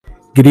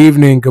Good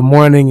evening, good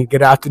morning, and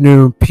good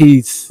afternoon.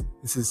 Peace.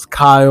 This is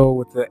Kyle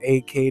with the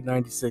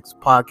AK-96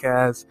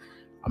 podcast.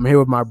 I'm here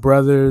with my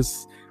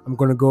brothers. I'm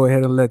going to go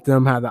ahead and let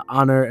them have the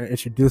honor of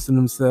introducing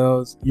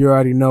themselves. You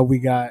already know we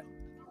got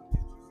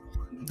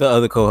the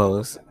other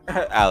co-host,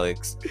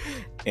 Alex.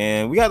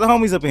 And we got the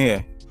homies up in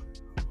here.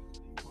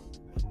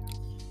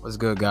 What's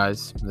good,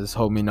 guys? This is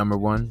homie number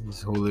one. This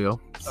is Julio.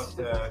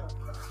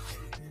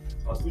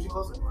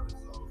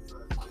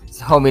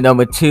 It's homie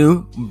number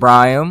two,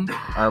 Brian,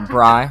 or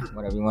Bry,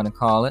 whatever you want to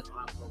call it.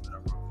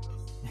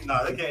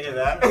 No, they can't hear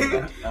that.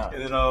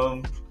 And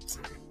then,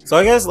 so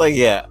I guess,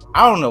 I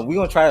don't know. We're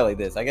going to try it like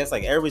this. I guess,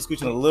 everybody's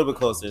scooching a little bit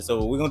closer,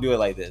 so we're going to do it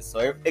like this. So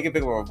it can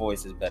pick up our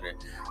voices better.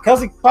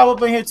 Kelsey, pop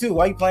up in here, too.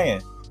 Why you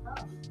playing?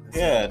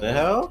 Yeah, the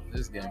hell?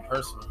 This is getting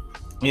personal.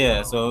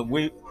 Yeah, so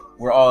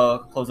we're all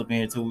close up in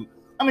here, too.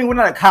 I mean, we're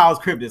not at Kyle's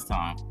crib this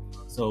time,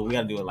 so we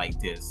got to do it like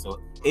this. So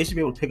it should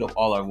be able to pick up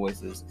all our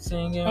voices.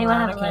 Singing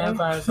around the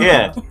campfire.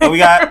 Yeah, and we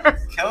got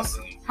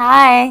Kelsey.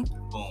 Hi,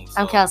 Boom.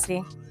 So, I'm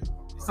Kelsey.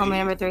 Homie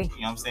number 3. You know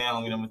what I'm saying?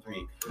 Homie number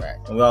 3. Right.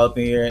 And we're all up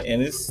in here,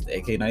 and it's the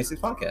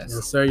AK-96 podcast.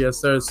 Yes, sir. Yes,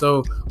 sir.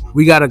 So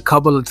we got a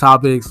couple of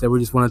topics that we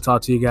just want to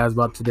talk to you guys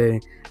about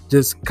today.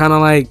 Just kind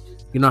of like,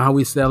 how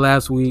we said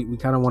last week, we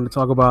kind of want to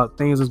talk about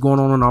things that's going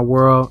on in our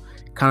world,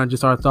 kind of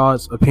just our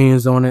thoughts,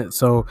 opinions on it.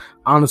 So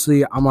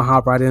honestly, I'm going to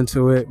hop right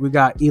into it. We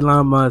got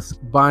Elon Musk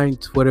buying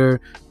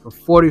Twitter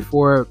for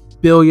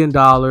 $44 billion.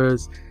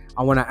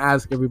 I want to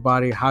ask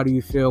everybody, how do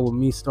you feel with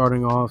me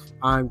starting off?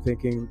 I'm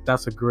thinking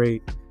that's a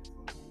great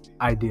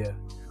idea.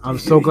 I'm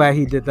so glad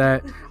he did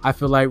that. I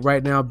feel like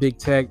right now, big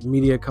tech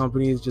media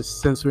companies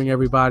just censoring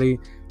everybody.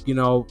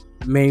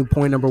 Main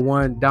point number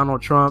one,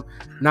 Donald Trump,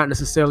 not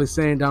necessarily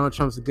saying Donald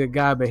Trump's a good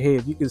guy, but hey,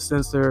 if you can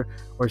censor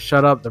or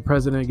shut up the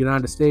president of the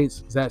United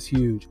States, that's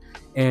huge.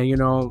 And,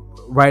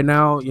 right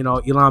now,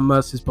 Elon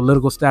Musk, his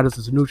political status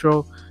is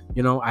neutral.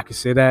 I can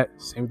say that.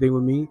 Same thing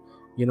with me.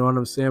 You know what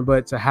I'm saying?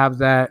 But to have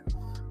that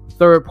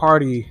third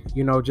party,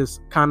 just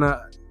kind of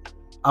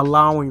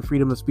allowing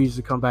freedom of speech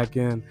to come back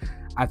in,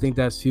 I think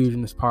that's huge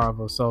and it's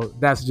powerful. So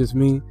that's just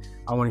me.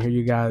 I want to hear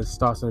you guys'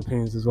 thoughts and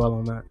opinions as well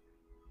on that.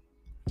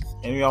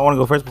 And y'all want to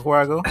go first before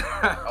I go?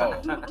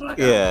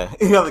 Yeah.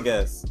 You have a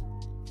guess.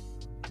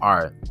 All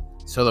right.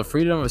 So the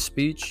freedom of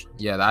speech,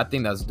 yeah, I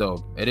think that's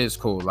dope. It is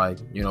cool.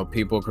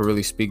 People can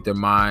really speak their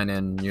mind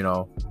and,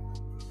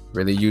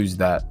 really use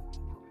that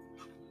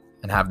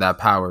and have that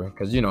power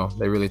because,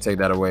 they really take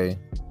that away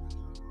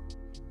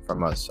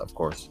from us, of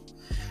course.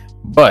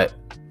 But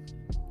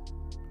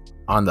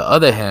on the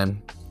other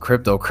hand,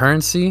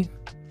 cryptocurrency,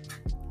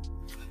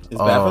 it's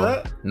bad for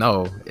that?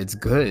 No, it's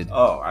good.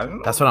 Oh, I don't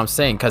know. That's what I'm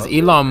saying. Because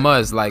Elon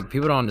Musk,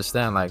 people don't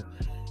understand.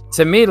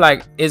 To me,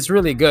 it's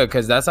really good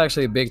because that's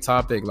actually a big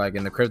topic,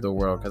 in the crypto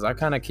world. Because I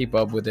kind of keep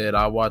up with it.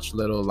 I watch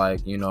little,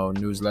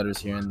 newsletters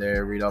here and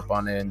there, read up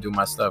on it, and do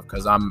my stuff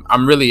because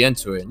I'm really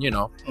into it,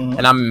 Mm-hmm.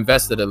 And I'm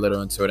invested a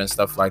little into it and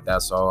stuff like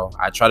that. So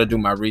I try to do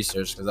my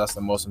research because that's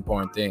the most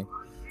important thing.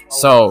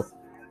 So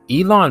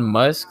Elon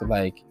Musk,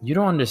 you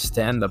don't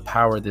understand the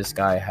power this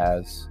guy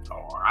has.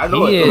 Oh, I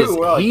know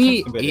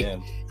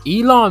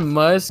Elon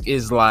Musk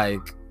is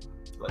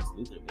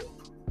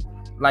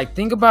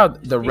think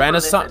about the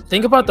Renaissance.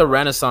 Think about the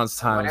Renaissance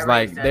times.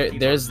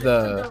 There's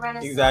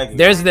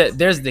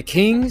the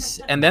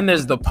kings, and then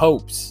there's the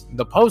popes.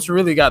 The popes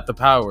really got the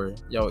power.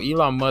 Yo,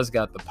 Elon Musk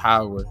got the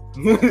power,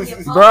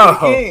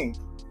 bro.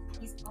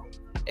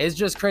 It's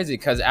just crazy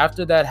because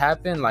after that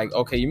happened,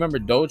 you remember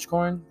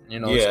Dogecoin?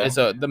 It's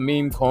the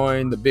meme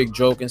coin, the big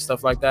joke and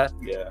stuff like that.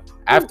 Yeah.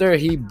 After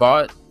he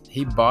bought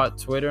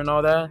Twitter and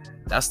all that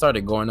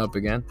started going up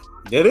again.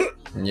 Did it?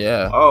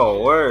 Yeah.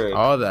 Oh, word.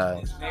 All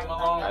that.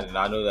 I did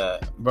not know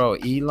that. Bro,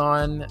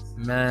 Elon,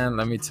 man,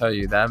 let me tell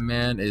you, that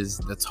man is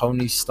the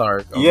Tony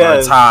Stark of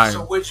our time.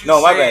 So would you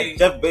my bad.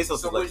 Jeff Bezos.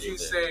 So would you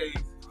say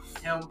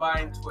him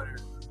buying Twitter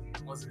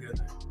was a good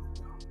thing?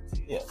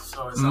 Yeah.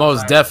 So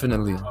most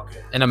definitely.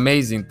 Okay. An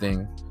amazing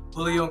thing.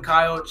 Julio and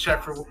Kyle,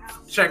 check for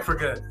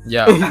good.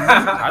 Yeah.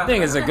 I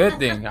think it's a good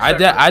thing. I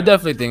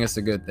definitely think it's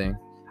a good thing.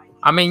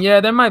 I mean, yeah,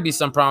 there might be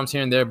some problems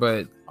here and there,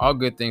 but all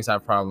good things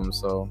have problems,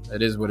 so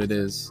it is what it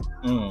is.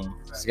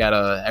 Just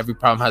every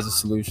problem has a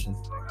solution.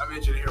 I'm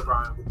itching to hear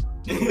Brian.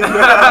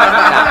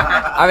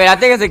 I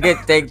think it's a good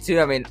thing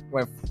too.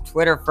 When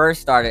Twitter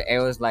first started, it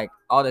was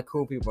all the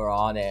cool people were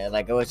on it.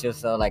 It was just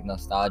so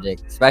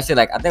nostalgic.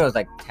 Especially I think it was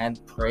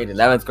 10th grade,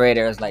 11th grade.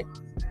 It was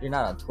you're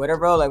not on Twitter,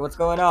 bro. What's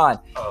going on?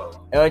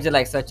 Oh. It was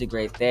just such a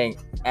great thing.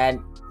 And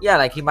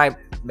yeah, he might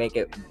make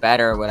it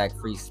better with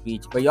free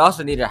speech, but you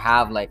also need to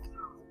have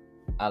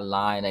a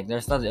line.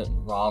 There's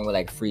nothing wrong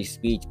with free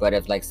speech, but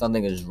if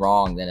something is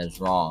wrong, then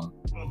it's wrong.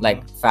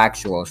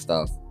 Factual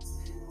stuff.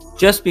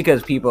 Just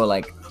because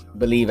people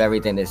believe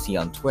everything they see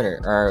on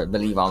Twitter or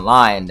believe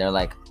online,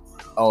 they're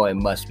oh, it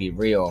must be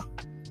real.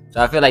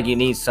 So I feel you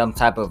need some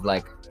type of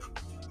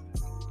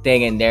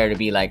thing in there to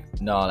be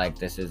no,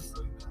 this is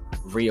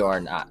real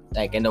or not.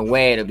 In a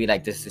way, it'll be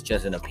this is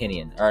just an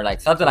opinion or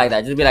something like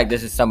that. Just be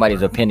this is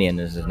somebody's opinion.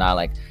 This is not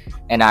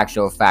an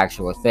actual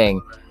factual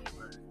thing.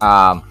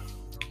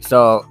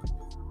 So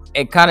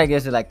it kind of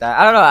gets it like that.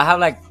 I don't know. I have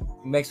like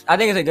mixed. I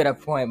think it's a good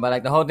point, but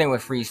like the whole thing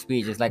with free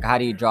speech is like, how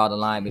do you draw the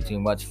line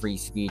between what's free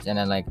speech and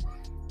then like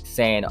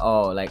saying,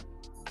 oh, like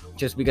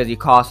just because you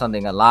call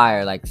something a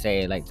liar, like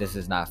say like this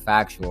is not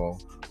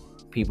factual,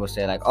 people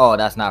say like, oh,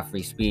 that's not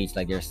free speech,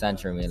 like you're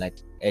censoring me. Like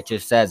it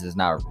just says it's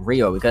not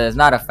real because it's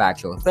not a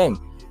factual thing.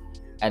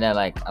 And then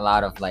like a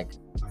lot of like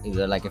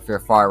either like if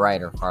you're far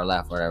right or far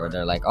left, whatever,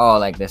 they're like, oh,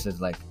 like this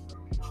is like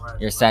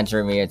you're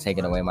censoring me, you're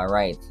taking away my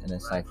rights. And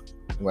it's like,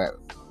 where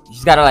you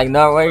just gotta like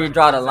know where you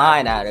draw the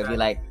line at. It'd be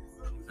like,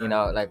 you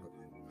know, like.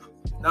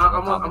 No,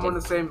 I'm on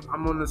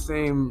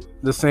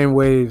the same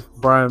wave,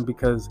 Brian,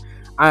 because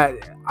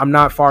I'm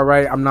not far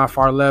right, I'm not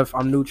far left,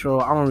 I'm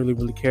neutral. I don't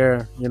really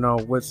care, you know,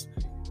 what's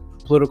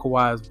political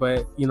wise,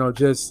 but you know,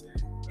 just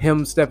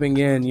him stepping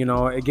in, you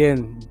know,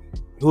 again,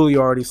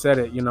 Julio already said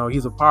it, you know,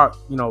 he's a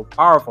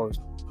powerful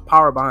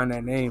power behind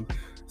that name.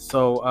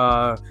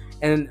 So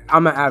and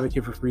I'm an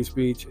advocate for free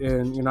speech,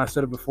 and you know, I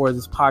said it before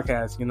this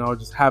podcast, you know,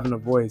 just having a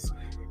voice,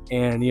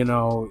 and you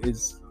know,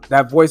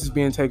 that voice is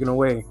being taken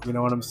away, you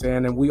know what I'm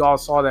saying? And we all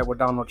saw that with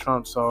Donald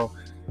Trump. So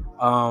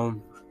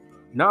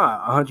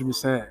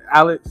 100%.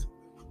 Alex?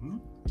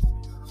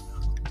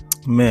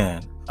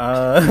 Man.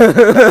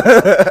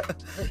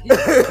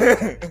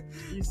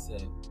 He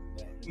said,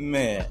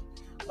 man.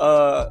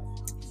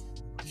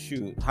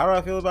 Shoot. How do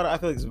I feel about it? I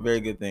feel like it's a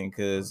very good thing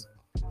because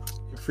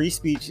free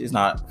speech is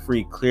not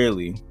free,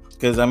 clearly.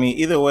 Because, I mean,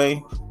 either way,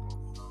 you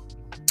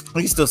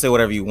can still say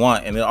whatever you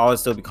want, and there'll always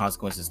still be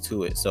consequences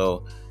to it.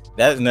 So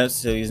that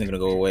necessarily isn't going to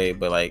go away.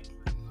 But, like,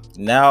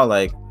 now,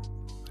 like,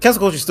 cancel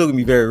culture is still going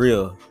to be very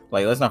real.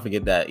 Like, let's not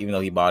forget that, even though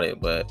he bought it.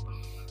 But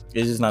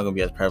it's just not going to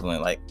be as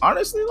prevalent. Like,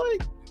 honestly,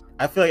 like,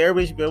 I feel like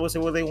everybody should be able to say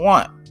what they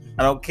want.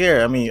 I don't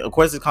care. I mean, of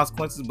course, there's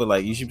consequences, but,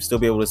 like, you should still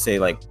be able to say,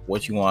 like,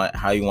 what you want,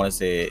 how you want to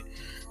say it.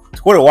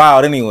 Twitter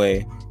wild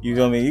anyway. You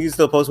feel me? You can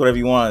still post whatever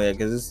you want on there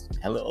because it's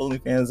hella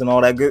OnlyFans and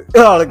all that good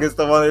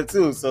stuff on there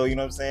too. So you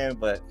know what I'm saying?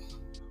 But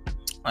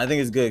I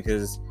think it's good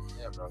because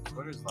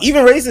like,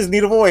 even racists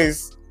need a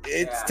voice.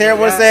 It's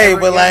terrible to say,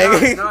 but like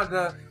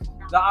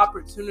the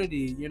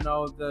opportunity, you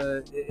know,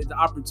 the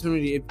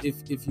opportunity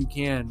if you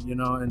can, you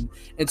know, and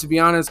to be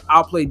honest,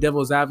 I'll play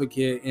devil's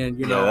advocate, and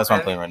you know, that's what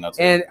I'm playing right now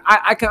too. And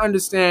I can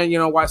understand, you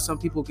know, why some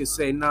people could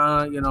say,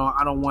 nah, you know,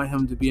 I don't want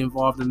him to be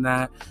involved in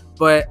that.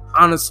 But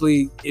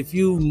honestly, if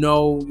you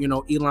know,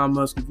 Elon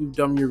Musk, if you've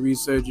done your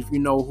research, if you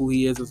know who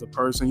he is as a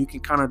person, you can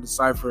kind of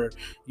decipher,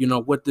 you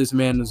know, what this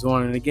man is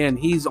on. And again,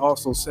 he's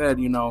also said,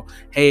 you know,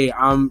 hey,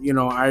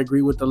 I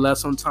agree with the left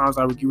sometimes,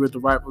 I agree with the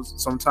right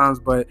sometimes,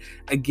 but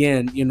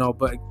again, you know,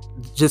 but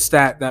just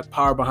that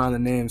power behind the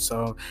name.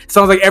 So it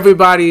sounds like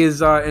everybody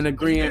is in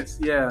agreement.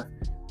 Yeah.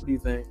 What do you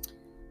think?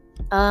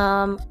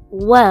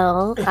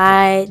 Well,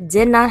 I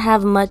did not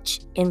have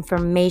much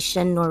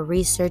information nor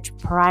research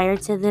prior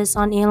to this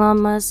on Elon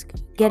Musk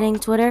getting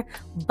Twitter,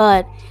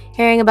 but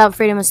hearing about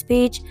freedom of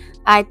speech,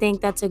 I think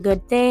that's a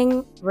good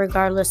thing.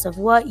 Regardless of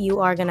what,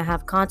 you are going to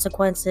have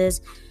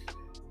consequences.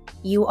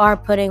 You are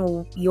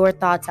putting your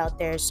thoughts out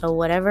there, so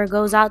whatever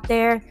goes out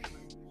there,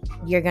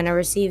 you're going to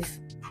receive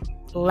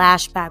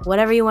lashback,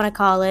 whatever you want to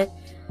call it.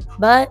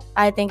 But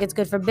I think it's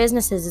good for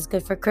businesses. It's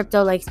good for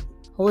crypto, like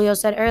Julio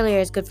said earlier.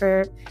 It's good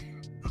for,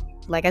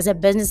 like I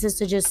said, businesses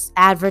to just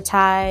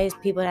advertise,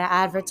 people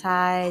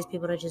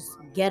to just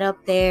get up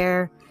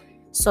there,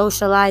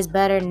 socialize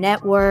better,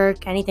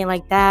 network, anything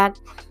like that.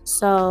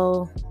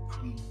 So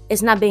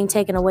it's not being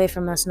taken away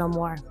from us no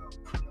more.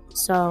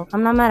 So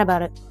I'm not mad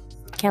about it.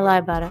 Can't lie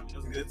about it.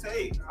 That's a good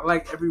take. I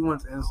like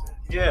everyone's answer.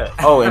 Yeah.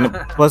 Oh, and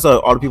plus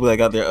all the people that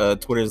got their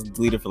Twitters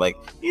deleted for like,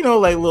 you know,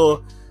 like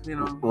little, you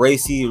know,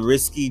 racy,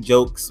 risky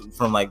jokes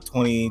from like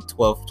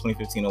 2012,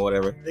 2015 or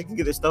whatever, they can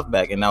get their stuff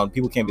back. And now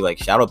people can't be like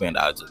shadow banned.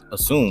 I just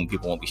assume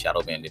people won't be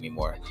shadow banned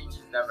anymore. You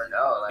just never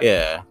know. Like,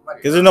 yeah.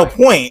 Because there's no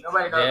point.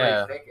 Nobody knows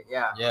how to fake it.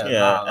 Yeah.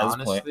 Yeah.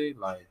 Honestly,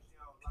 like,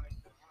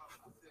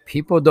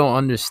 people don't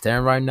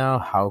understand right now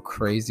how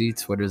crazy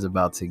Twitter's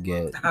about to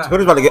get.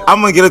 Twitter's about to get.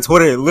 I'm gonna get a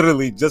Twitter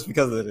literally just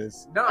because of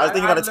this. No, I was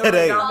thinking about it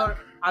today.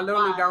 I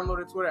literally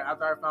downloaded Twitter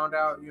after I found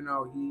out, you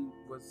know, he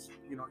was,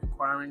 you know,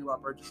 inquiring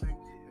about purchasing.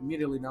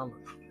 Immediately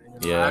downloaded it.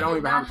 Yeah. I don't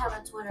even have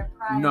a Twitter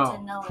prior to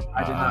knowing.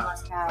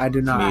 I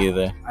did not. Me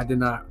either. I did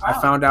not. I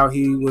found out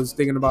he was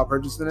thinking about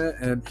purchasing it,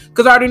 and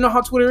because I already know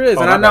how Twitter is,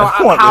 and I know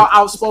how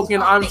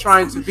outspoken I'm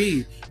trying to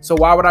be. So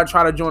why would I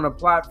try to join a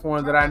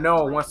platform that I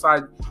know once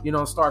I, you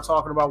know, start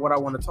talking about what I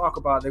want to talk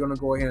about, they're gonna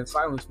go ahead and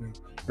silence me.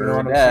 You know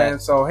what I'm saying?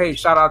 So hey,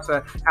 shout out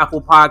to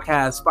Apple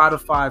Podcasts,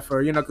 Spotify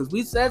for, you know, because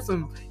we said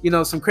some, you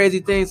know, some crazy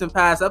things in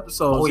past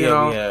episodes. You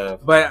know,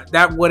 but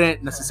that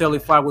wouldn't necessarily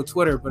fly with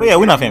Twitter. But yeah,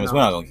 we're not famous. We're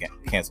not gonna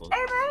cancel. Hey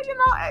man, you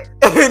know,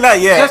 not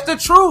yet. Just the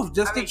truth.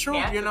 Just the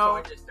truth. You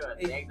know.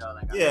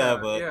 Yeah,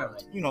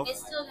 but you know,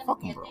 it's still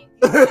fuck gonna them, be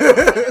bro. a thing.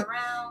 It's gonna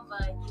around,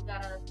 but you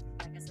gotta,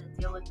 like I said,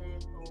 deal with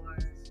it or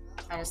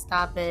try to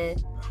stop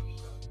it.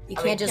 You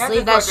can't just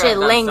leave that shit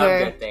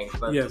linger.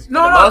 Yes.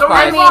 No, don't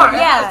get me wrong.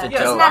 Yeah, it's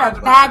not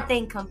a bad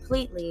thing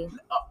completely.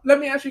 Let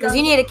me ask you guys. Because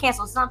you need to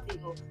cancel some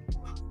people.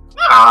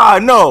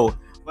 No.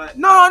 But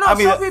No. I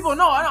mean, some people.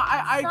 No,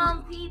 I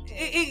Some people.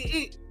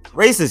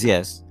 racist,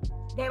 yes.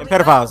 There And we go.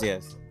 pedophiles,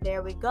 yes.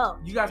 There we go.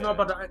 You guys know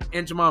about the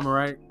Aunt Jemima,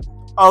 right?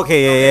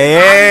 Okay,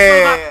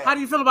 yeah. How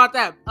do you feel about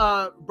that,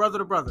 brother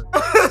to brother?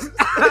 No.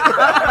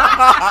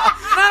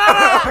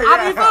 How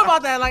do you feel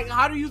about that? Like,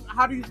 how do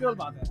you feel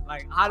about that?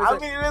 Like, how does I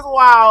mean, it is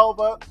wild,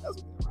 but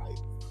that's right.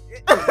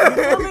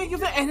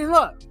 and then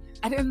look,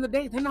 at the end of the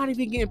day, they're not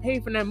even getting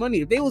paid for that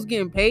money. If they was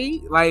getting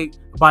paid, like,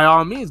 by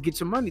all means, get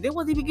your money. They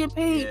wasn't even getting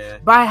paid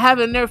by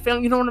having their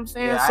family. You know what I'm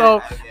saying? Yeah,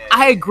 so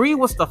I agree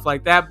with stuff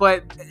like that,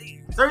 but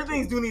certain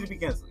things do need to be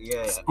canceled. Yeah.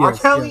 Yes, R.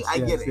 Kelly, yes, I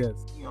get yes, it. yes.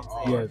 You know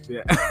what I'm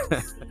saying?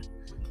 yes.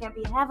 Can't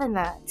be having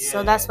that. So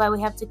Yeah. that's why we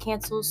have to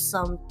cancel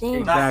some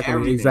things. Not Exactly,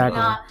 everything. exactly.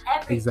 Not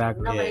everything.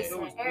 Exactly. Nobody Yeah.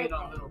 said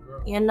everything.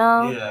 You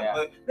know? Yeah,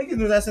 but niggas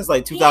knew that since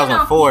like He hit on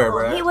 2004, people.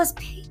 bro. He was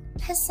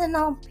pissing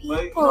on But, you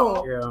people.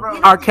 know, Yeah.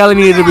 bro, R. Kelly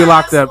needed to be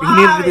locked up. He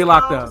needed to be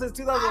locked bro, up. Since I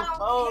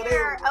 2004, don't they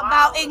care were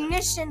about wild.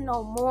 ignition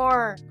no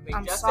more. I mean,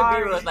 I'm Justin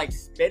sorry. Bieber was like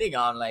spitting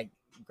on like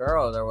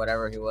girls or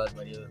whatever he was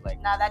when he was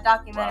like. Nah, that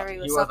documentary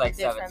was he was something like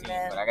different, 17,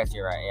 man. but I guess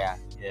you're right. Yeah.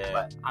 Yeah.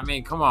 But I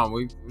mean, come on,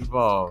 we've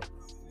all.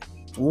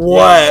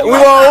 What? We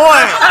want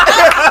what?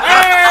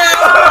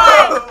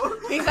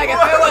 he's like, if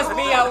it was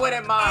me, I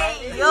wouldn't mind.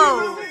 Hey,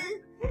 yo.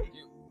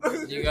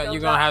 You're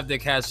gonna have to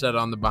catch that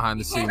on the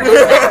behind the scenes.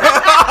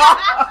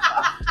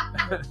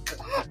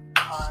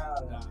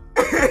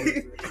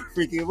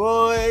 Freaky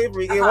boy.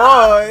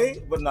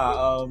 But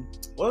nah,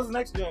 what was the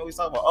next joint we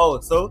talking about? Oh,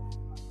 so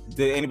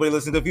did anybody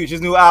listen to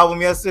Future's new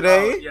album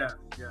yesterday? Yeah.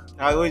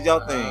 How what did y'all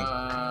think?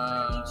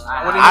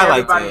 I want to I hear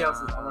liked everybody it.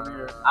 else's. I want to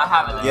hear. I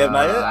haven't. Yeah,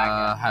 not yet?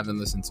 I haven't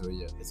listened to it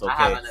yet. It's I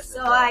okay. haven't listened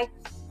So to it. I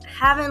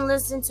haven't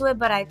listened to it,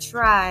 but I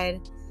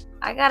tried.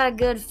 I got a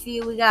good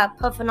few. We got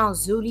Puffin' on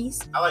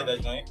Zooties. I like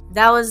that joint.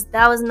 That was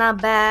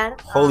not bad.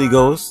 Holy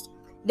Ghost.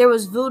 There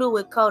was Voodoo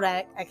with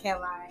Kodak. I can't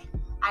lie.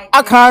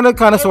 I kind of It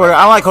sort of. was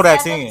I like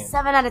Kodak 7 singing.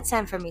 7 out of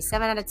 10 for me.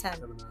 7 out of 10.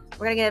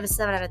 We're gonna give it a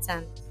 7 out of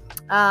 10.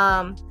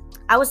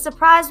 I was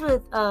surprised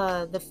with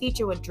the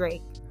feature with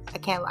Drake. I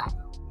can't lie.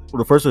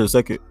 The first or the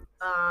second?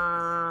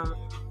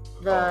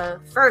 The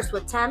first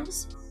with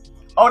Thames.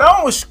 Oh, that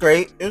one was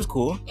great. It was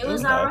cool. It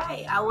was bad.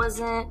 alright. I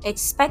wasn't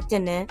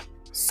expecting it,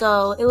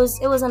 so it was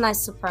a nice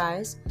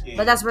surprise. Yeah.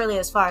 But that's really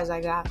as far as I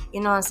got.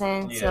 You know what I'm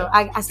saying? So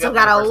Yeah. I still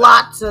Yeah, got a first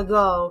lot to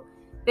go.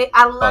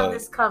 I love Oh.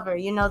 this cover.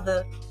 You know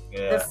the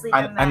Yeah. sleeper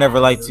I never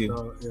mask. liked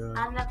you.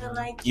 I never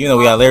liked. You know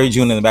we got Larry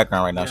June in the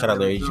background right now. Shout out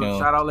Larry June.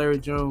 Shout out Larry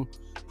June.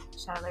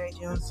 Shout out Larry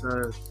June. Yes,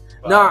 sir.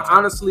 No,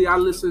 honestly, I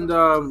listened.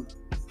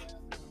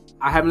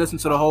 I haven't listened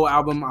to the whole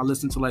album. I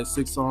listened to like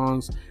 6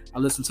 songs. I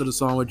listened to the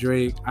song with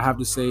Drake. I have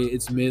to say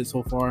it's mid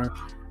so far.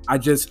 I'm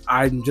just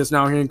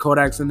now hearing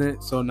Kodak's in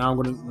it, so now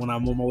when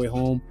I'm on my way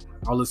home,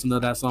 I'll listen to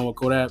that song with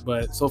Kodak.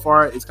 But so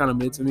far, it's kind of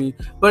mid to me.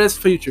 But it's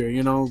Future,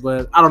 you know.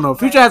 But I don't know.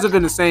 Future hasn't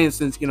been the same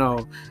since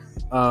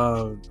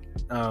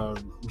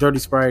Dirty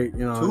Sprite,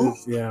 you know. Two?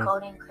 Yeah.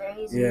 Coding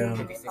crazy. Yeah.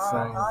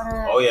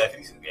 Oh yeah,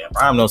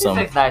 Prime knows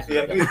something. It's nice.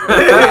 Yeah.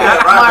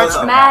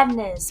 March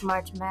Madness.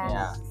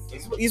 Yeah.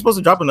 He's supposed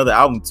to drop another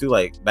album too,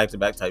 like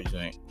back-to-back type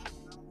joint.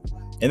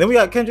 And then we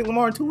got Kendrick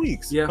Lamar in 2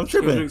 weeks. Yeah, I'm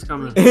tripping. Kendrick's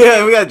coming.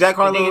 Yeah, we got Jack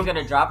You think he's Harlow.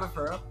 gonna drop it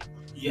for real?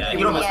 Yeah, You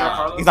don't mess with Yeah.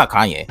 Carlos? he's not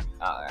Kanye.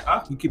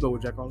 Alright. You keep up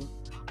with Jack Harlow?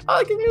 I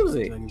like his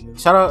music.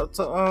 Shout out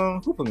to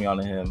who put me on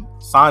to him?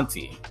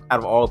 Santi. Out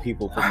of all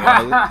people, put me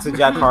on to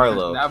Jack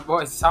Harlow. That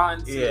boy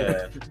Santi.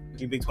 Yeah,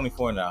 he big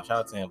 24 now. Shout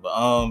out to him.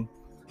 But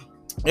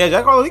yeah,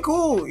 Jack Harlow, he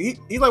cool. He's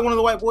like one of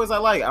the white boys I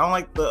like. I don't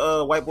like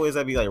the white boys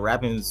that be like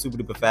rapping super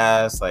duper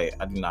fast. Like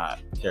I do not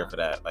care for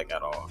that like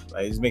at all.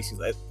 Like it just makes you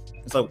like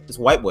it's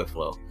white boy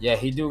flow. Yeah,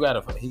 he got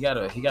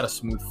a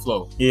smooth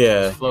flow.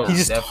 Yeah, His flow he is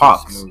just definitely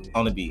talks smooth.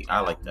 on the beat. I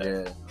like that.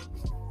 Yeah.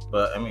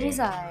 But I mean, He's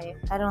alright.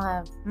 I don't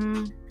have.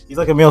 he's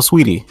like a male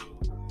sweetie.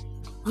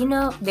 You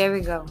know, there we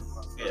go.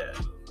 Yeah,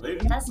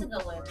 That's a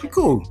good way. he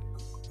cool.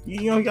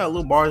 You know, he got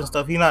little bars and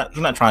stuff. He's not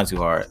trying too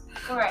hard.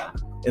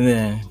 Correct. And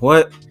then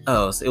what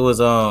else? It was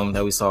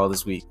that we saw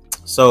this week.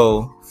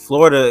 So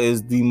Florida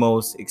is the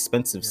most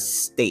expensive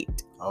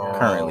state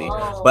currently,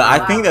 Oh, but I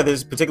wow. think that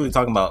there's particularly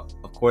talking about,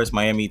 of course,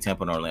 Miami,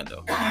 Tampa, and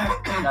Orlando,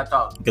 That's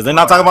all. because they're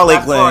not talking about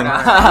That's Lakeland.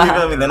 Florida. You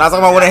feel me? They're not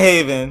talking about Winter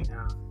Haven.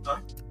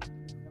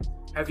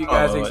 Have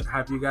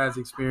you guys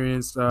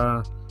experienced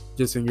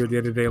just in your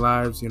day-to-day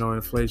lives, you know,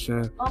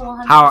 inflation? Oh,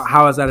 100%.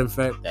 How has that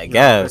affected? I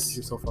guess. affected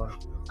you so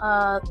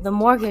far? The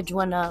mortgage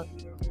went up.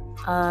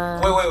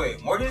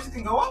 Wait. Mortgages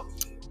can go up?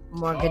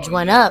 Mortgage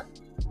went up.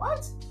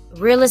 What?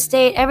 Real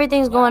estate,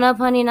 everything's going up,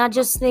 honey. Not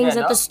just things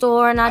Yeah, at the no.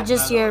 store, not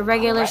just your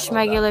regular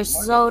schmegular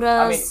sodas.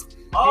 I mean,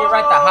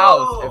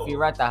 if you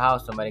rent the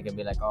house, somebody can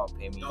be like, "Oh,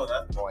 pay me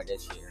more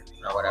this year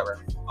or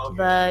whatever."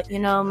 But you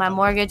know, my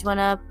mortgage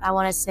went up. I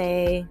want to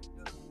say,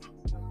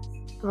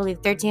 I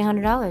believe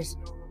 $1,300,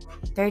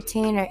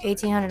 $1,300 or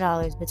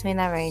 $1,800 between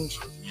that range.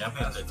 Yeah, I'm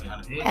paying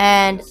 $1,300.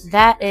 And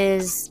that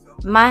is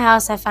my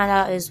house. I found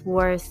out is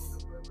worth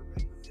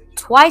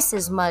twice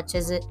as much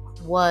as it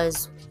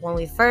was when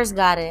we first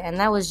got it, and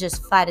that was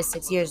just 5 to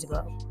 6 years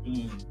ago.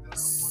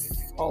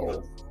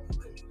 So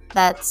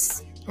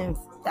that's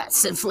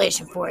That's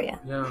inflation for you.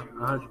 Yeah,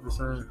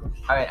 100%.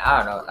 I mean, I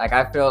don't know. Like,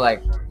 I feel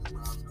like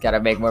gotta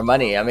make more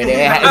money. I mean,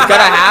 it's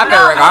gonna happen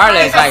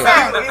regardless. Like,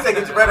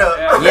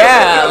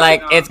 yeah,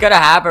 like it's gonna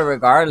happen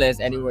regardless.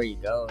 Anywhere you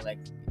go, like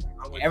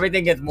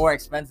everything gets more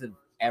expensive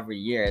every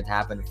year. It's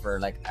happened for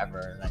like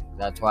ever. Like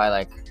that's why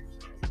like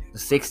the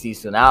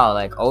 '60s to now,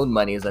 like old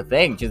money is a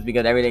thing, just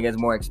because everything gets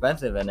more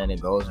expensive and then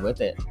it goes with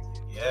it.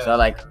 Yeah. So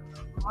like,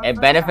 it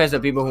benefits the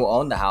people who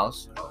own the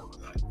house.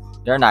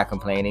 They're not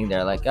complaining.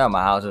 They're like, "Oh,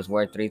 my house is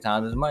worth 3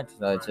 times as much."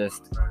 So it's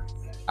just,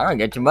 I don't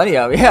get your money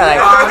up. Yeah,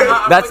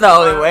 like, that's the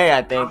only way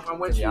I think. I'm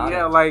with you.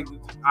 Yeah, like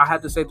I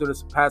had to say through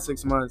this past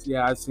 6 months,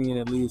 yeah, I've seen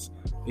at least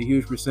a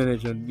huge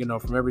percentage,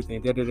 and from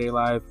everything, day-to-day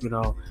life,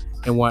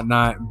 and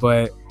whatnot.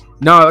 But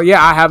no,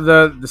 yeah, I have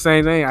the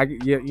same thing.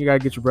 You gotta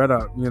get your bread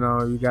up.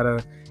 You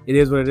gotta. It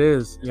is what it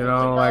is.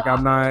 Like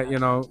I'm not,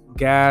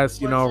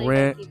 gas,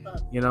 rent,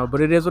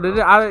 but it is what it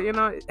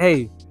is.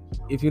 Hey,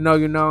 if you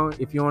know,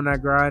 if you're on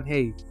that grind,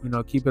 hey,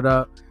 keep it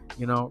up.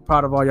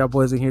 Proud of all y'all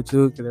boys in here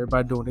too, because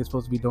everybody doing what they're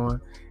supposed to be doing.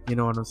 You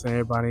know what I'm saying?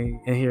 Everybody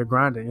in here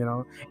grinding,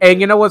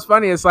 And you know what's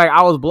funny? It's like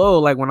I was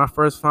blown. Like when I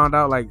first found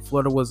out like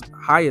Florida was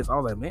highest, I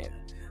was like, man,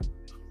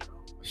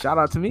 shout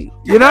out to me.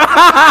 You know what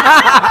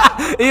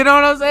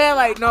I'm saying?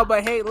 Like no,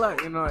 but hey,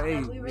 look,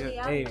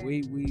 hey,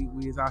 we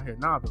is out here.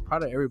 Nah, but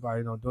proud of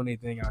everybody, doing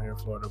anything out here in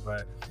Florida.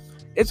 But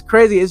it's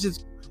crazy. It's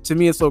just, to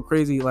me, it's so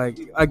crazy. Like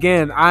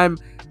again, I'm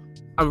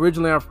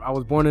originally, I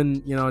was born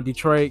in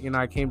Detroit.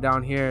 I came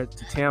down here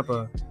to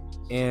Tampa.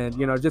 And,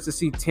 just to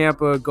see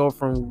Tampa go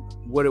from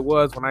what it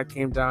was when I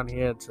came down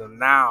here to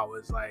now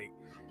is like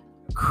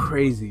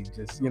crazy.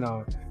 Just,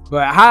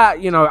 but how,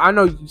 I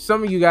know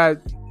some of you guys,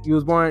 you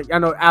was born, I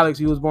know Alex,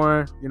 you was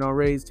born,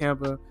 raised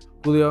Tampa.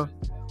 Julio?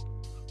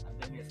 I've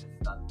been here since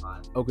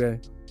 2005. Okay.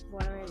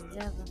 Born and raised in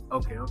Tampa.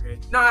 Okay.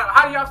 Now,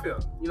 how do y'all feel?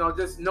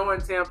 Just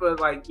knowing Tampa,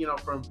 like,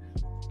 from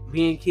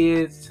being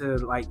kids to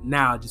like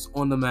now, just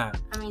on the map.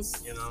 I mean,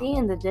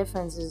 seeing the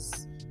difference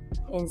is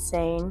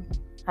insane.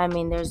 I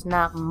mean, there's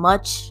not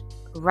much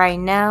right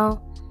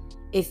now.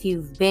 If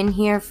you've been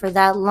here for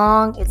that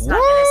long, it's not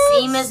going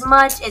to seem as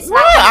much. It's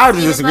not. I would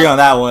disagree on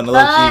that one,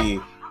 low key.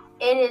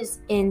 It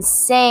is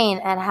insane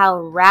at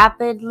how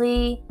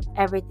rapidly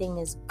everything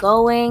is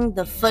going.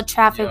 The foot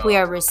traffic we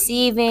are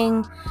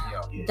receiving,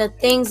 the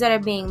things that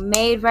are being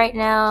made right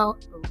now,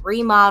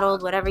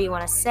 remodeled, whatever you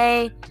want to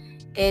say,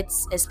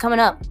 it's coming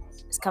up.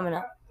 It's coming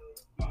up.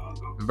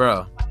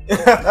 Bro.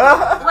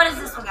 What does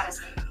this one got to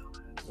say?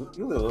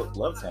 You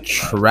love Tampa.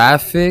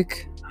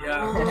 Traffic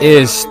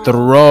is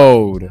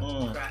throwed.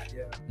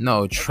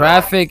 No,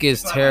 traffic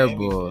is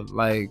terrible.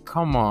 Like,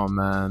 come on,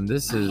 man.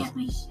 This is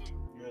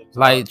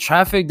like,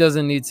 traffic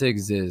doesn't need to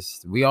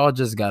exist. We all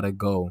just gotta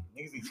go.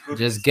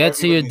 Just get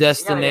to your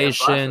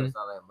destination.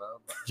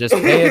 Just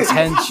pay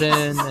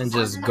attention and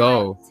just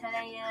go.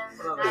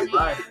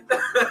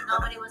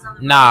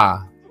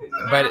 Nah.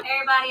 But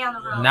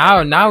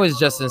now it's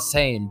just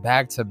insane,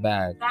 back to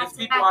back.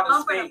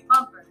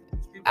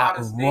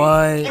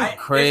 What?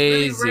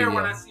 Crazy. Really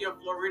when I see a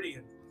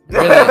Floridian.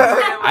 Really?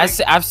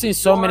 I've seen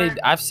so many.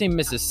 I've seen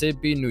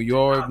Mississippi, New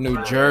York, New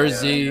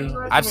Jersey.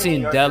 I've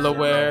seen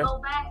Delaware.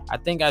 I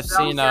think I've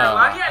seen.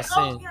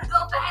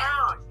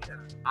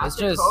 It's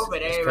just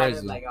it's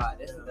crazy. Like, oh,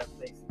 this is the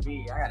place to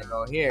be. I gotta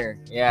go here.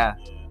 Yeah.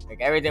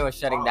 Like everything was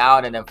shutting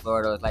down, and then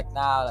Florida was like,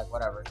 nah, like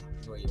whatever,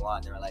 do what you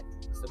want. They were like,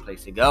 it's the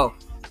place to go.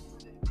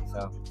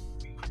 So.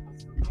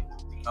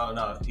 Oh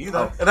no, you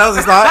know. And that was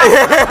just not.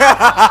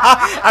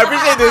 I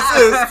appreciate this.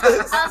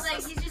 I was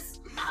like, he's just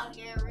out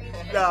here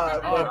reading.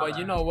 But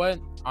you know what?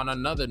 On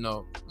another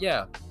note,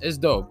 yeah, it's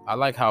dope. I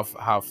like how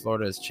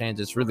Florida has changed.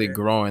 It's really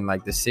growing.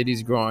 Like the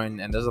city's growing,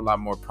 and there's a lot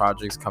more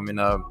projects coming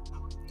up.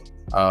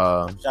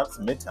 Shout out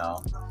to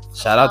Midtown.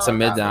 Shout out to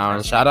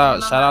Midtown. Shout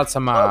out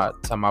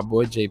to my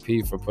boy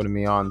JP for putting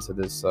me on to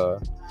this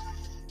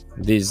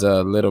these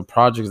little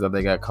projects that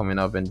they got coming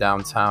up in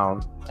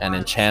downtown and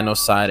in Channel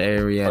Side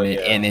area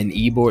and in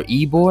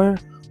Ybor.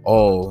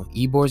 Oh,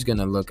 Ybor's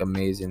gonna look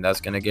amazing. That's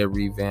gonna get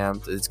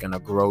revamped. It's gonna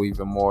grow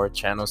even more.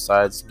 Channel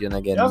Side's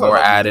gonna get more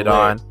added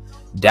on.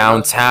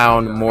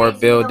 Downtown, more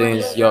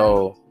buildings.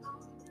 Yo,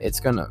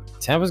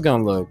 Tampa's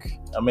gonna look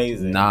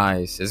amazing.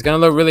 Nice. It's gonna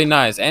look really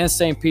nice. And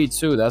St. Pete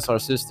too. That's our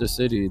sister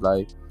city.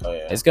 Like,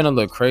 it's gonna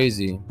look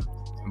crazy.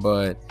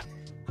 But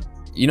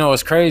you know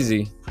what's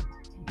crazy?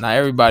 Not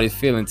everybody's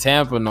feeling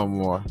Tampa no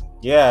more.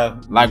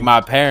 Yeah. Like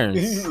my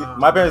parents.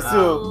 My parents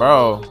too.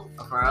 Bro.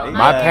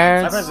 My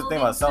parents are thinking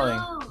about selling.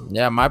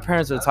 Yeah, my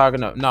parents are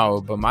talking about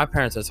my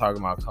parents are talking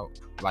about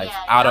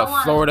out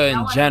of Florida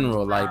in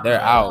general. Like they're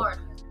out.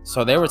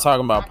 So they were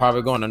talking about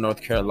probably going to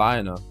North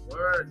Carolina.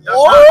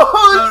 Go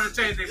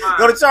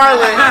to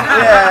Charlotte.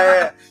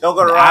 Yeah. Don't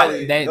go to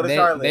Raleigh. Go to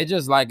Charlotte. They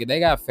just like it.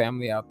 They got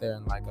family out there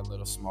in like a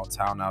little small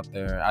town out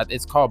there.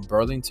 It's called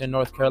Burlington,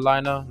 North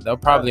Carolina. They'll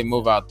probably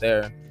move out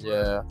there.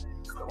 Yeah.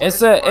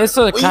 It's a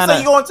kind of.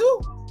 You going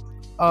too?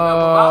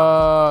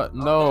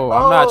 No,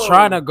 I'm not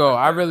trying to go.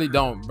 I really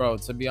don't, bro.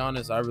 To be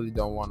honest, I really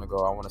don't want to go.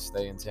 I want to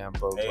stay in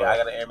Tampa. Hey, I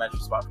got an air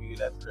mattress spot for you.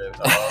 That's crib.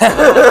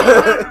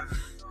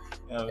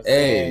 You know what I'm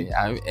Hey,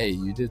 saying? hey,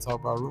 you did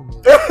talk about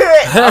roommates.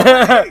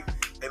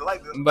 They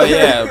like this. But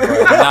yeah, but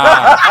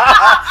nah.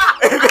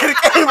 Hey, man, the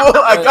cable,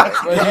 I got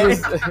But you.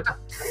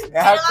 you-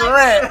 Have to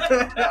rent.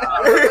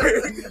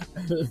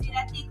 See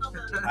that Tico?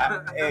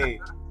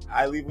 Hey,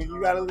 I leave when you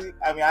gotta leave.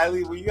 I mean, I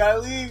leave when you gotta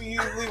leave. You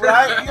leave when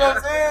I, you know what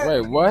I'm saying?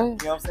 Wait, what? You know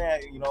what I'm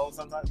saying? You know,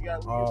 sometimes you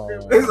gotta leave Oh.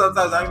 the crib.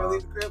 Sometimes I even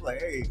leave the crib. Like,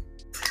 hey.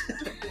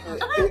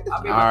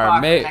 I'll be All right, for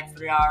the mate. next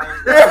 3 hours.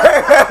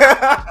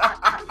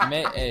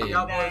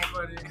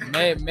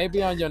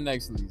 Maybe on your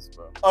next lease,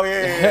 bro. Oh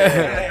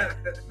yeah.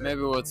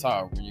 Maybe we'll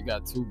talk when you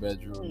got 2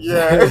 bedrooms.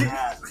 Yeah.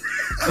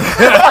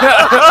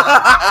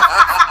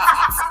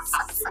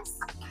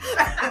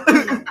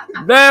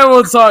 Then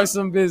we'll talk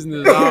some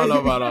business. I don't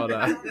know about all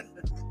that.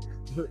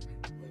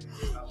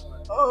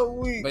 Oh,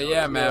 weak. But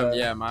yeah, man.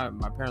 Yeah, my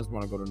parents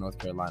want to go to North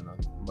Carolina,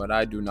 but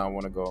I do not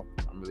want to go.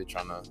 I'm really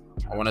trying to.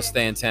 I want to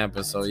stay in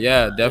Tampa. So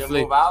yeah,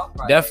 definitely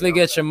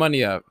get your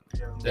money up.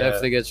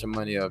 Definitely get your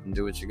money up and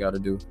do what you got to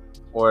do.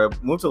 Or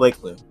move to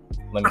Lakeland.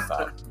 Let me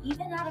stop.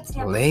 Even out of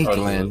Tampa.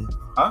 Lakeland.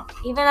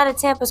 Even out of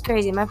Tampa's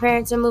crazy. My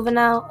parents are moving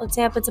out of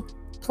Tampa to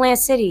Plant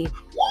City.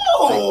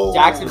 Whoa.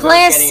 Jacksonville's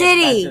Plant getting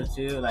City. expensive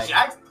too, like,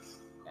 I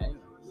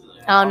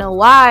don't know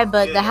why,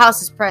 but the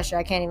house is pressure.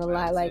 I can't even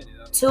lie. Like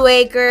 2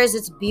 acres,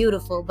 it's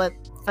beautiful, but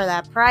for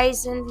that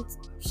price and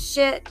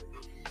shit,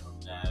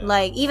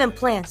 like even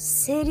Plant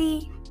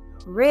City,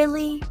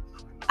 really?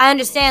 I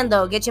understand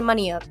though. Get your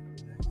money up.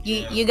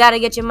 You got to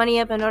get your money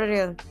up in order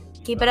to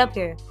keep it up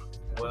here.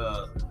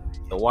 Well,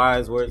 the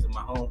wise words of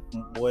my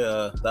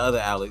homeboy, the other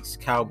Alex,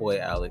 Cowboy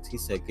Alex, he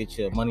said, "Get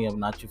your money up,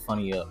 not your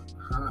funny up."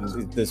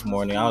 This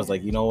morning, I was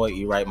like, you know what?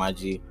 You right, my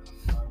G.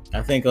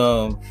 I think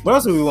what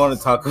else do we want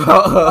to talk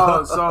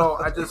about? So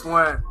I just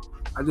want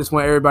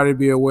everybody to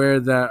be aware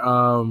that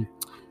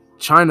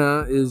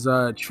China is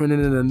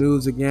trending in the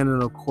news again,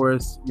 and of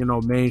course,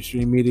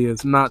 mainstream media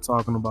is not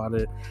talking about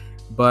it.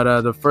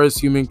 But the first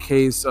human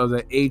case of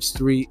the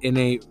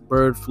H3N8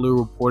 bird flu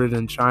reported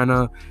in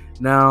China.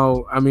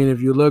 Now, I mean, if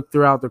you look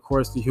throughout the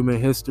course of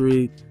human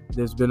history,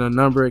 there's been a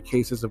number of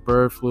cases of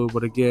bird flu,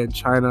 but again,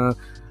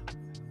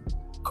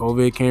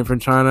 COVID came from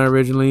China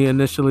originally,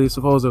 initially,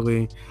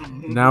 supposedly.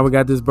 Now we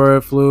got this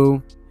bird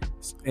flu,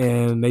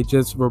 and they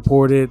just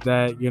reported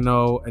that,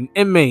 an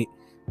inmate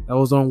that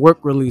was on work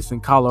release in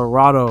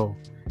Colorado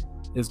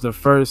is the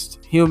first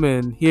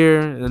human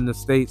here in the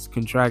States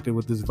contracted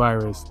with this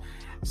virus.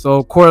 So,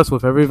 of course,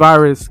 with every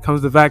virus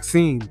comes the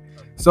vaccine.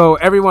 So,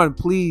 everyone,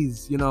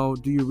 please, do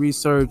your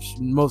research.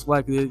 Most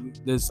likely,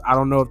 I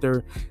don't know if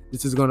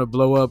this is going to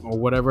blow up or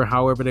whatever,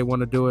 however they want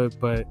to do it,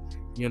 but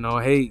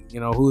hey,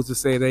 who's to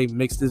say they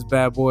mix this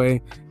bad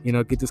boy,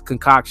 get this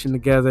concoction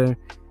together,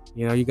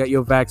 you got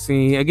your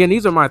vaccine. Again,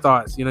 these are my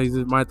thoughts, these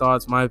are my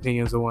thoughts, my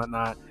opinions and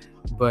whatnot,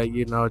 but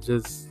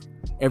just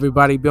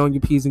everybody be on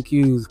your P's and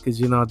Q's, because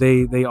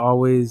they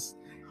always,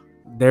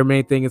 their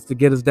main thing is to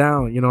get us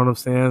down, you know what I'm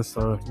saying?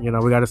 So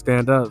we got to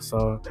stand up.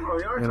 So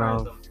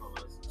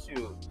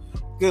Shoot.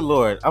 Good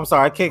Lord, I'm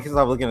sorry, I can't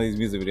stop looking at these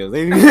music videos.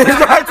 They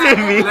distracted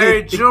me.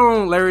 Larry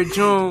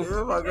June.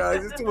 Oh my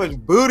gosh, it's too much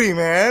booty,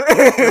 man.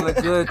 Feeling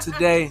good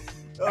today.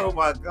 Oh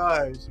my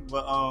gosh,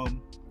 but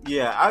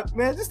yeah,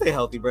 man, just stay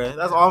healthy, bro.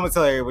 That's all I'm gonna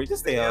tell everybody.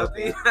 Just stay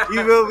healthy.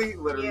 You feel me?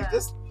 Literally, Yeah.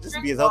 just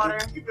Drink be as water.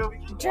 healthy. You feel me?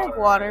 Drink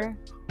water.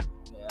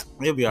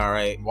 You'll be all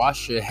right.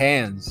 Wash your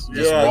hands.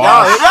 Just Yeah,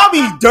 wash. y'all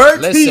be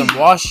dirty. Listen,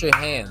 wash your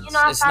hands.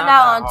 I It's found not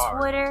out that on hard.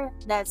 Twitter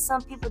that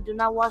some people do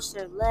not wash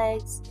their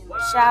legs in the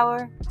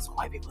shower. That's what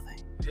white people think.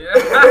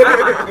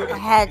 It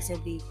had to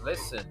be.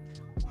 Listen,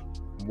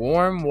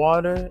 warm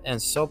water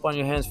and soap on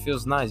your hands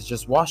feels nice.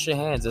 Just wash your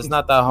hands. It's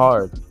not that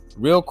hard.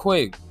 Real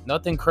quick.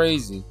 Nothing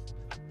crazy.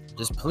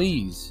 Just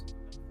please.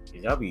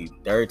 Y'all be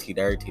dirty.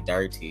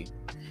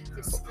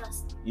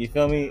 Disgusting. You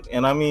feel me?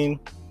 And I mean,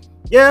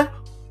 yeah,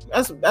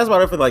 that's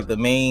about it for like the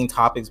main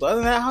topics. But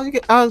other than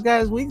that, how's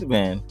guys' week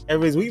been?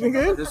 Everybody's week been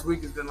good? This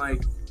week has been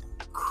like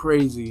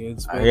crazy.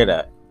 I hear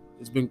that.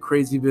 It's been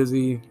crazy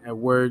busy at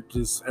work,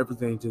 just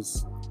everything,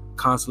 just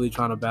constantly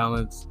trying to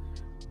balance.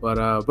 But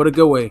a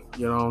good way.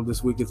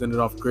 This week has ended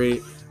off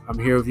great. I'm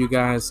here with you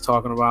guys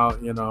talking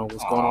about,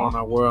 what's going on in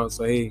our world.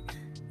 So hey,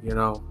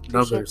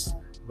 numbers.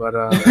 But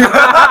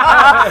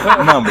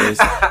numbers.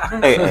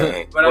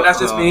 Hey. But that's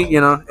just me,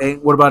 Hey,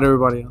 what about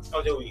everybody else?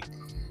 How's your week?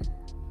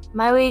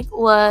 My week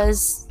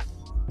was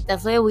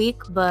definitely a week,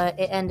 but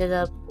it ended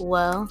up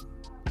well.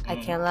 I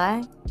can't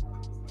lie.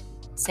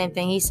 Same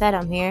thing he said.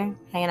 I'm here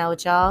hanging out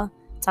with y'all,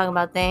 talking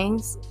about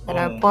things that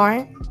are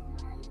important,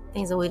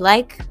 things that we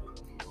like,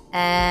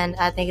 and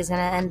I think it's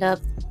gonna end up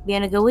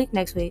being a good week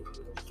next week.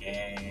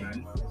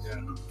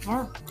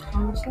 Yeah.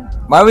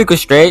 My week was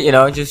straight,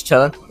 just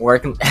chilling,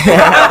 working.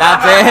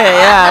 That's it.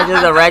 Yeah,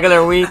 just a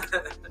regular week.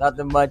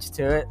 Nothing much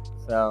to it.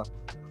 So,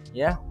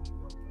 yeah.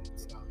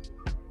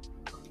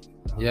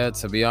 Yeah,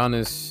 to be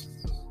honest,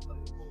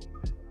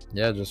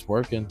 just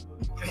working.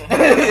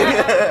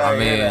 I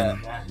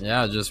mean,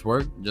 just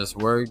work.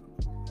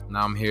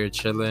 Now I'm here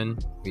chilling.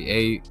 We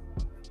ate,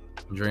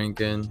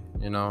 drinking,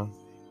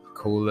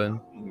 cooling,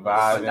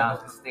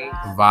 Vibing.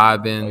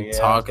 vibing, Oh, yeah.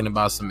 talking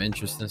about some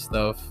interesting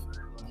stuff. You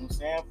know what I'm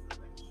saying?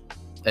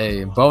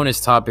 Hey,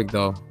 bonus topic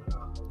though,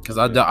 because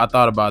I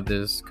thought about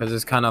this, because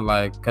it's kind of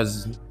like,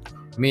 because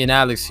me and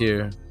Alex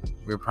here,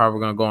 we're probably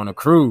gonna go on a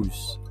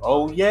cruise.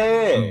 Oh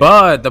yeah.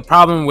 But the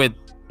problem with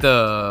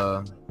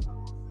the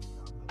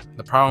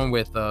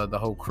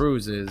whole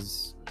cruise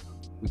is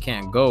we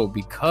can't go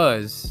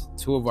because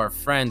 2 of our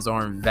friends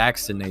aren't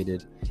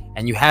vaccinated,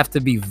 and you have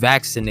to be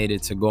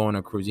vaccinated to go on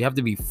a cruise. You have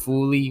to be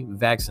fully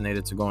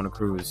vaccinated to go on a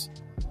cruise.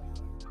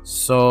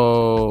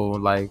 So,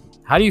 like,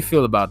 how do you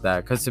feel about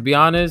that? Because to be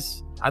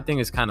honest, I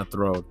think it's kind of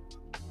throwed.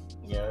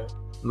 Yeah.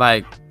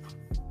 Like,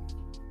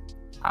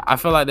 I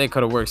feel like they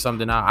could have worked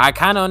something out. I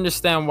kind of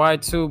understand why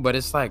too, but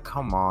it's like,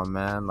 come on,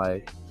 man.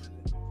 Like,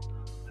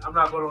 I'm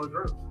not going on a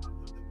cruise.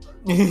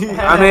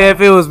 I mean, if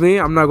it was me,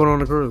 I'm not going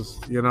on a cruise.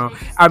 You know,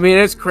 I mean,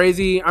 it's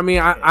crazy. I mean,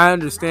 I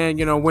understand.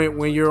 You know,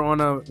 when you're on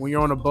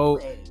a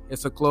boat,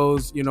 it's a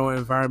closed, you know,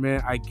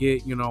 environment. I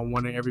get, you know,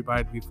 wanting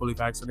everybody to be fully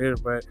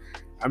vaccinated, but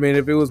I mean,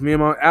 if it was me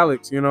and my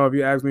Alex, you know, if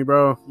you ask me,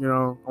 bro, you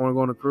know, I want to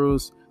go on a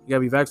cruise, you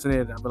gotta be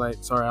vaccinated. I'd be like,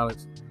 sorry,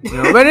 Alex. You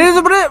know, but it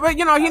is, but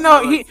you know, he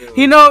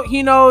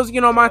knows,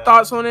 you know, my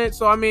thoughts on it.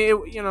 So I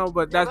mean, you know,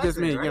 but that's just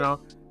me, you know.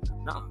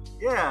 No.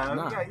 Yeah.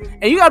 Nah.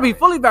 And you gotta be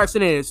fully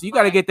vaccinated, so you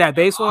gotta get that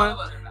base one,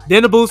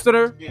 then the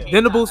booster,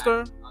 then the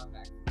booster.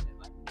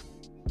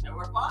 And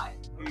we're fine.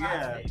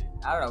 Yeah.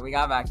 I don't know. We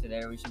got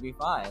vaccinated. We should be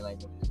fine.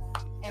 Like,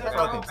 And the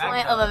whole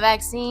point of a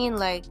vaccine,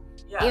 like,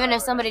 even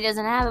if somebody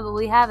doesn't have it, but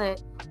we have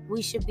it,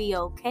 we should be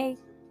okay.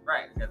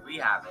 right, because we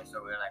have it,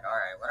 so we're like, all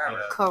right,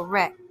 whatever.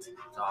 Correct. It's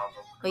all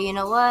good. But you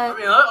know I what?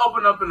 mean, it'll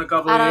open up in a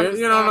couple I of don't years.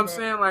 You know what I'm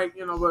understand saying? Like,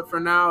 you know, but for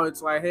now,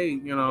 it's like, hey,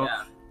 you know.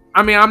 Yeah.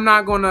 I mean, I'm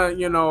not gonna,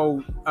 you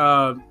know.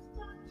 I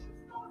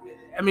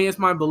mean, it's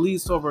my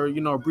beliefs over,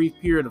 you know, a brief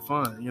period of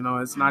fun. You know,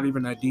 it's not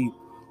even that deep.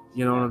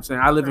 You know what I'm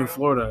saying? I live in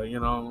Florida. You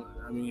know,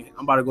 I mean,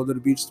 I'm about to go to the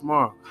beach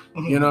tomorrow.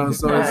 You know,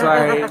 so it's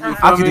like, you feel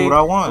I can me? do what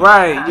I want.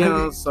 Right, you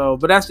know, so,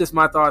 but that's just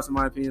my thoughts and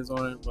my opinions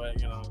on it, but,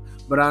 you know,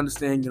 but I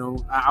understand, you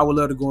know, I would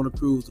love to go on a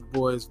cruise with the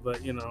boys,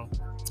 but, you know,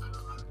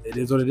 it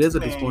is what it is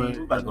at this point.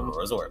 We about to go to a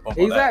resort. Bump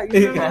all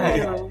Exactly. that.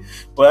 You know.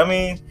 But I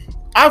mean,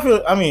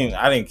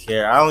 I didn't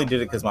care. I only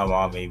did it because my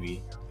mom made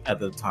me at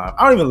the time.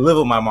 I don't even live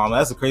with my mom.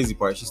 That's the crazy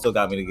part. She still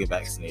got me to get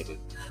vaccinated,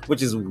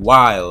 which is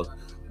wild.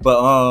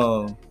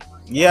 But,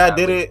 yeah, I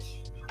did it.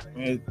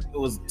 It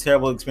was a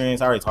terrible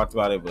experience. I already talked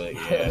about it, but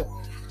yeah.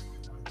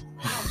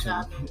 My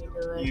job made me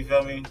do it. You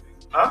feel me?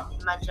 Huh?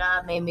 My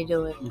job made me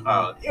do it.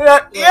 Oh,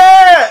 yeah,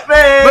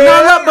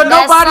 man. But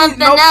That's nobody,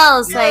 something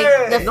else.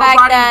 Like, the fact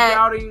nobody's that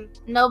doubting.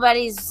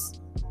 nobody's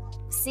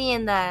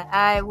seeing that.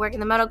 I work in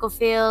the medical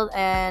field,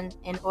 and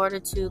in order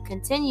to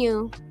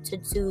continue to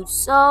do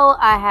so,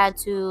 I had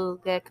to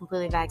get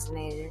completely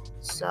vaccinated.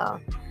 So,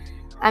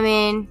 I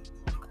mean,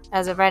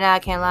 as of right now, I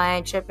can't lie, I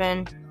ain't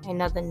tripping. Ain't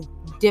nothing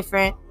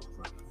different.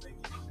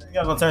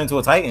 You're gonna turn into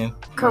a Titan.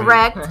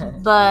 Correct,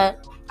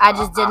 but I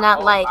just did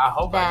not like I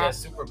hope that. I get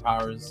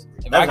superpowers.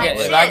 If That's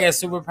I get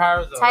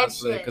superpowers, Type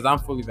shit. because I'm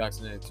fully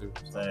vaccinated too.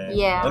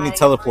 Yeah. Let me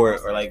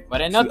teleport or like.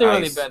 But ain't shoot nothing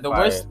really ice, bad.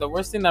 fire. The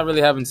worst thing that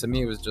really happened to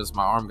me was just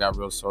my arm got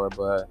real sore.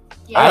 But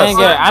Yeah,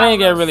 I didn't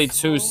get really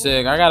too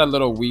sick. I got a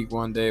little weak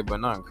one day,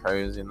 but nothing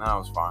crazy. Now I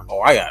was fine.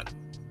 Oh, I got,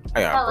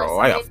 bro.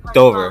 I got Somebody fucked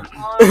over.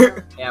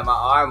 Yeah, my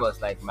arm was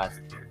like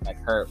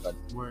hurt, but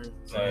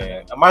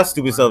Yeah. My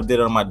stupid self did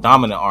it on my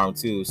dominant arm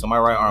too, so my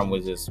right arm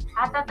was just.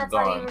 I thought that's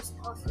how you gone. were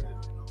supposed to do it.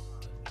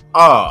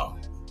 Oh,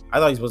 I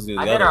thought you were supposed to do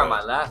the I other did it on way.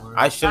 my left.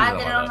 I should I have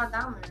did it done on that. my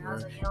dominant. I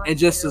was like, you know what, And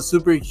just I a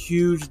super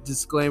huge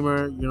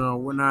disclaimer, you know,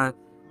 we're not,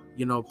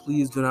 you know,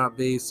 please do not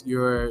base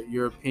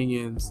your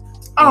opinions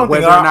I don't on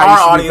whether think or not our you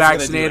should be audience is gonna do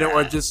vaccinated that.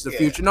 or just the Yeah.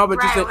 future. No, but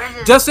Right, just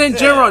we're just in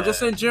general, Yeah.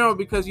 just in general,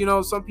 because, you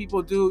know, some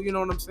people do, you know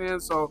what I'm saying?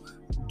 So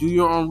do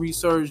your own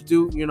research.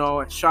 Do, you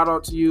know, shout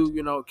out to you,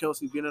 you know,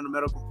 Kelsey, being in the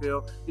medical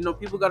field. You know,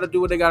 people got to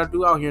do what they got to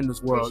do out here in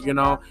this world, you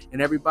know,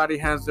 and everybody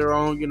has their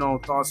own, you know,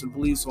 thoughts and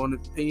beliefs on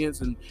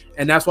opinions. And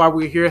that's why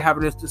we're here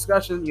having this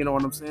discussion, you know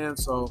what I'm saying?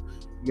 So,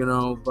 you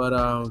know, but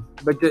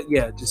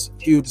yeah, just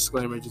huge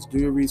disclaimer. Just do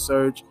your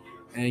research,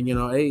 and, you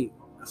know, hey,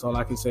 that's all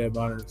I can say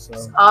about it. So,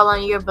 It's all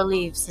on your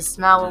beliefs. It's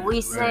not what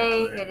we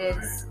say. Right, it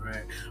is. right.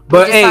 We're But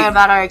just hey, talking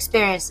about our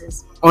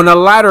experiences. on a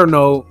lighter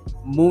note,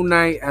 Moon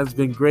Knight has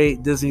been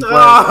great. Disney Plus.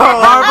 Oh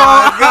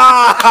my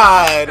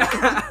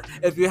god!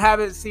 If you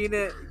haven't seen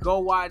it, go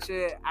watch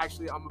it.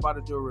 Actually, I'm about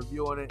to do a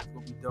review on it. It's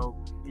gonna be dope.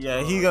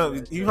 Yeah, he's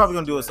probably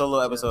gonna do a solo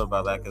episode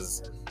about that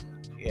because,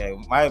 yeah,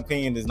 my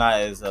opinion is not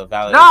as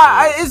valid.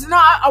 Nah, as it's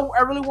not.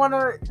 I really want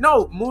to.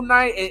 No, Moon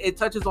Knight. It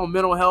touches on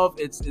mental health.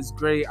 It's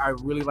great. I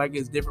really like it.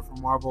 It's different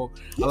from Marvel.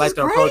 I like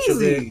the approach of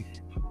it.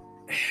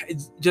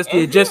 It's just the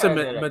Egyptian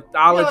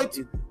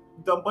mythology.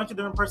 A bunch of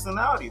different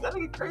personalities. That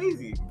nigga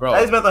crazy, Bro.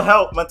 That is mental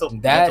health. Mental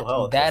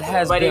health. That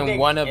has But been you think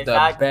one of it's the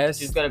not best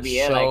just gonna be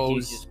it, like,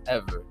 he's shows just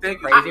ever.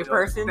 crazy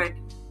person.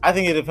 I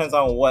think it depends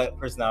on what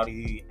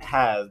personality he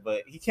has,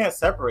 but he can't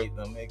separate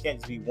them. It can't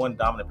just be one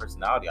dominant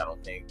personality. I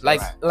don't think.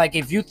 Like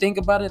if you think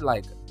about it,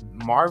 like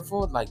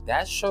Marvel, like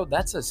that show,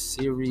 that's a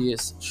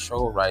serious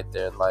show right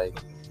there. Like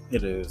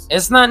It is.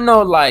 It's not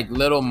no like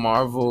little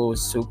Marvel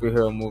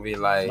superhero movie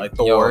like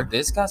Thor. Yo,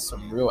 this got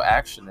some real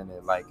action in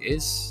it. Like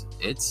it's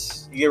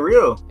You get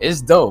real.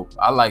 it's dope.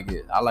 I like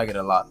it. I like it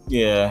a lot.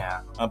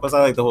 Yeah. Plus, I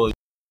like the whole.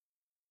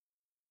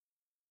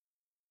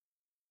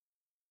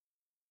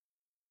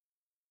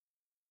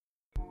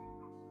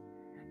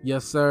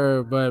 Yes,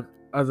 sir. But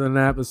other than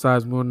that,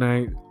 besides Moon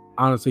Knight,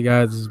 honestly,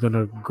 guys, this has been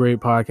a great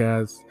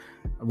podcast.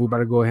 We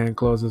better go ahead and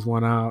close this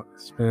one out.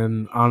 It's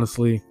been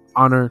honestly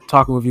honor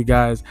talking with you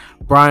guys.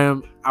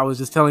 Brian, I was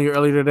just telling you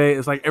earlier today,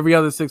 it's like every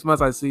other 6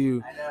 months I see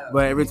you,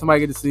 but every time I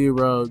get to see you,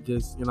 bro,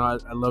 just I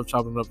love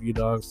chopping up you,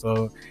 dog.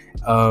 So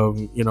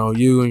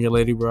you and your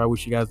lady, bro, I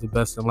wish you guys the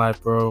best in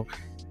life, bro.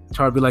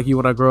 Try to be like you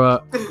when I grow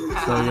up.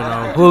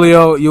 So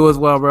Julio, you as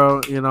well,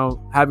 bro.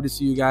 Happy to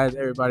see you guys.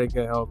 Everybody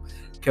can help.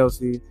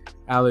 Kelsey,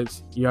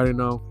 Alex, you already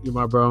know you're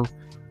my bro.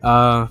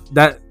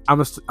 That I'm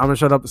gonna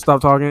shut up and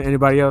stop talking.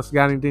 Anybody else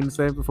got anything to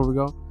say before we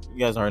go? You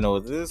guys already know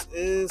what this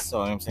is.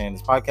 So I'm saying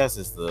this podcast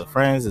is the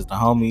friends, it's the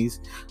homies.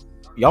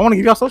 Y'all want to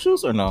give y'all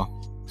socials or no?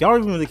 Y'all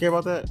even really care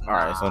about that? All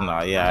right, so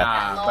nah, yeah.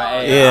 Nah, but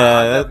hey, Yeah.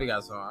 I definitely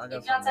got some. I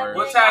got some words.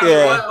 What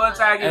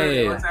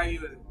tag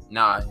you with?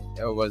 Nah,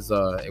 it was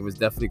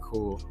definitely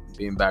cool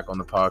being back on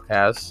the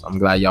podcast. I'm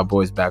glad y'all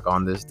boys back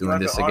on this, doing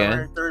this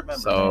again.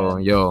 So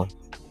y'all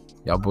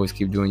boys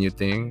keep doing your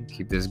thing,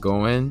 keep this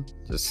going,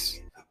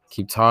 just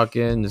keep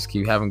talking, just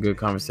keep having good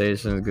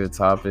conversations, good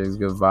topics,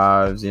 good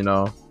vibes.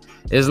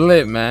 It's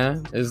lit,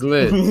 man. It's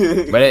lit.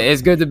 But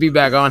it's good to be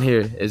back on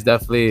here.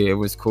 It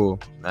was cool,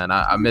 man.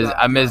 I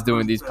miss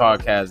doing these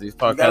podcasts. These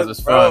podcasts was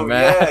fun,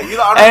 man.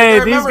 Yeah,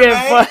 hey, these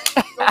getting fun.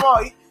 Come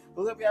on.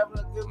 We're gonna be having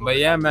a good But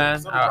yeah,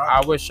 man,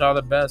 I wish y'all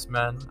the best,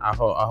 man. I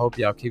hope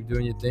y'all keep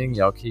doing your thing.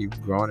 Y'all keep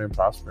growing and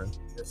prospering.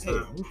 Hey,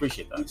 we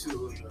appreciate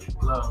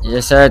that.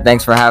 Yes, sir.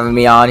 Thanks for having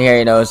me on here.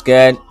 It's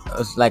good. It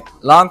was like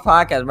long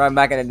podcast. Remember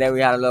back in the day, we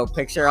had a little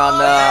picture on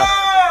the.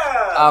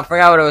 I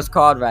forgot what it was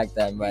called back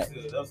then, but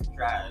That was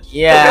trash.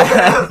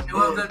 yeah. It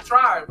was the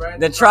tribe, right?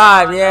 The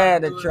tribe, yeah,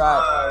 the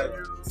tribe.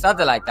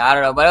 Something like that. I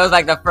don't know, but it was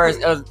like the first.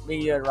 It was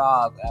me and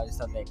Rob or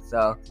something.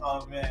 So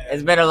Oh man.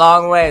 it's been a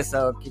long way.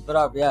 So keep it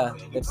up. Yeah,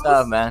 good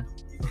stuff, man.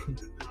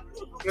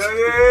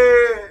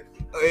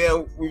 Oh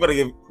yeah, we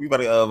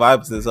better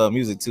vibe to this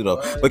music too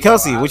though. But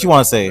Kelsey, what you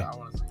want to say?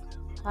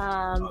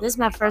 This is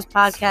my first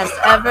podcast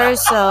ever,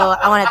 so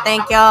I want to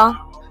thank y'all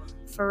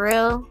for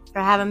real for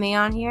having me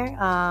on here.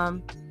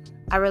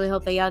 I really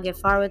hope that y'all get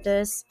far with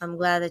this. I'm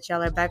glad that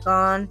y'all are back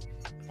on,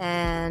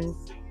 and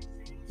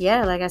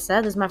yeah, like I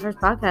said, this is my first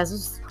podcast. This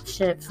is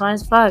shit fun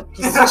as fuck.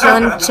 Just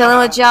chilling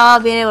with y'all,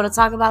 being able to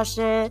talk about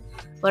shit,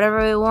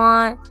 whatever we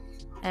want,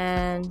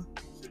 and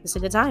it's a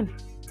good time.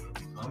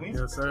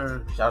 Yes,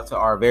 sir. Shout out to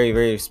our very,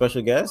 very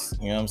special guests.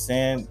 You know what I'm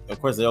saying? Of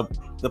course, they'll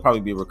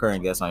probably be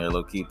recurring guests on your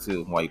low key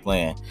too while you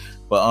playing.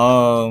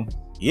 But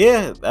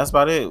yeah, that's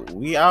about it.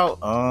 We out.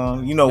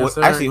 Yes,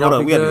 sir. Actually, hold Y'all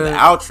on. be We gotta do good. the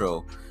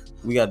outro.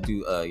 We gotta do.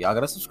 Y'all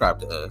gotta subscribe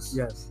to us.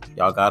 Yes.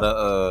 Y'all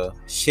gotta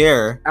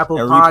share Apple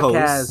and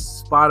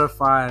Podcasts,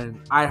 Spotify,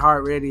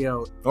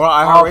 iHeartRadio, Or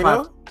on all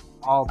iHeartRadio.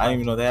 all I didn't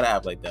even know they had an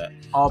app like that.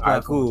 all All right,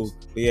 platforms. cool.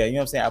 But yeah, you know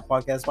what I'm saying? Apple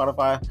Podcast,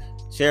 Spotify.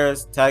 Share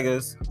us, tag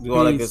us, do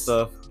all that good Peace.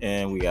 stuff,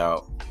 and we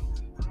out.